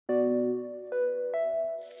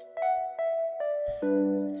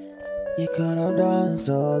You could have done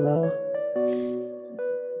solo.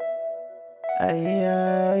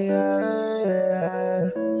 Yeah.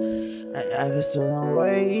 I was so long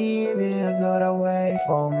waiting, you got away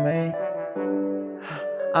from me.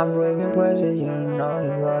 I'm raving crazy, you know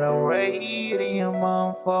you got away in your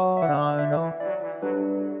mom fault, I know.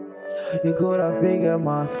 You could have bigger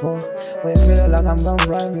my fault. When you feel like I'm gonna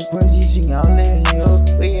drive me crazy, sing I'm leaving you.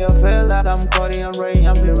 When you feel like I'm caught in a rain,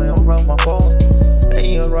 I'm feeling from my phone. And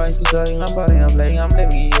you're right to say I'm body, I'm playing, I'm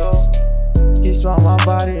leaving you. She's from my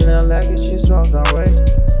body and I like it, she's strong away.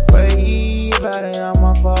 Way better than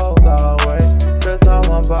my fault, got away. Breath on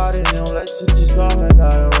my body, and like she's strong and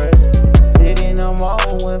got away. Sitting on my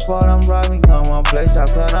own when I'm driving on my place. I'm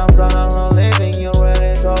not living, you're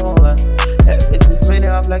ready to go on. It's made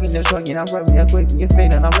I'm like in the truck, and I'm driving, you're quick, you're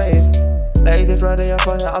fading, I'm late. Like the brother, you're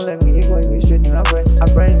funny, I'm living, you're going, you're shooting, I'm great. I'm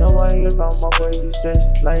praying, nobody, you're from my crazy stress.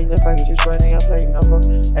 Like the fact you're just running, I'm playing up.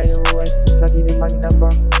 Hey, you're rest, just like you're fucking up.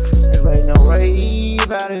 And right now, right,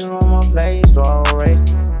 better on my place, alright.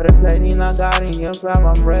 But I'm playing, I got in your crowd,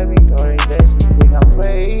 I'm raving, already. Sing, I'm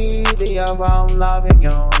crazy, I'm loving you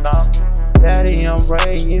now. Daddy, I'm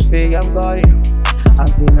praying, you feel I'm got it. I'm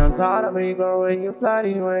seeing I'm tired of it, go away, you're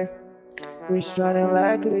flying away. We're trying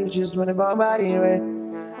like it, it's just when about body way.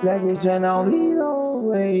 Like it's an only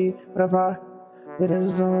way, but apart, it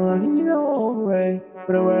is only way,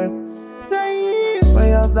 but away. Say it,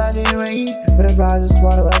 way of blinding rain, but the prize is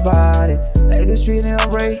what about it. Like the street in a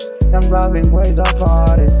break, I'm robbing ways off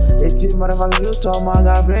party. It's you, motherfucker, you told my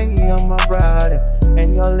God, bringing on my brother.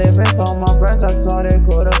 And you're living for my friends, I saw they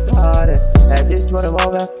could have got it. Like this, what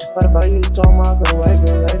about you told my God, wake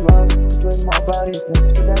up, like love, drink my body,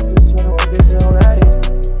 let's be that, this one, what is already.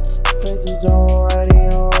 It's already,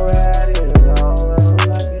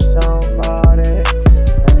 like it's somebody.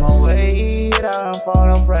 And my way down for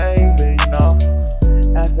the brave, you know.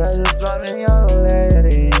 After this fucking young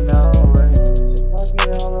lady, you know. She's fucking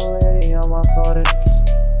young lady on my body.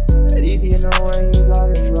 And if you know where you got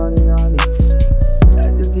it, running on it.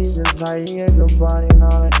 At the season's high, you get good body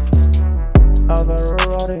on it. Over a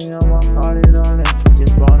roading on my body on it.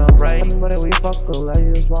 Just wanna break, but we fuck cool, I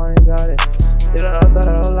just wanna got it. You don't know that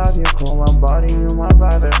I don't love you, call my body, you my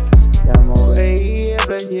brother. I'm away,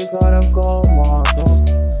 but you gotta call my phone.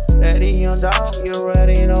 Letting you down, you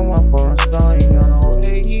ready, no my first time. You know,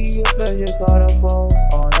 hey, but you gotta call,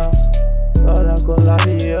 oh no. But I could love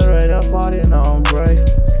you, you're ready to party, now I'm brave.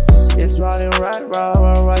 It's riding right,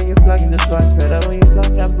 you flagging the strike. Better when you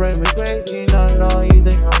flag, I'm brave, me crazy, no, you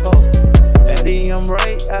think I'm cold. Letting you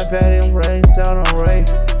break, I bet you break, sound on race.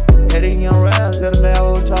 Hitting your rails, gotta let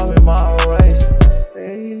out, talking my race.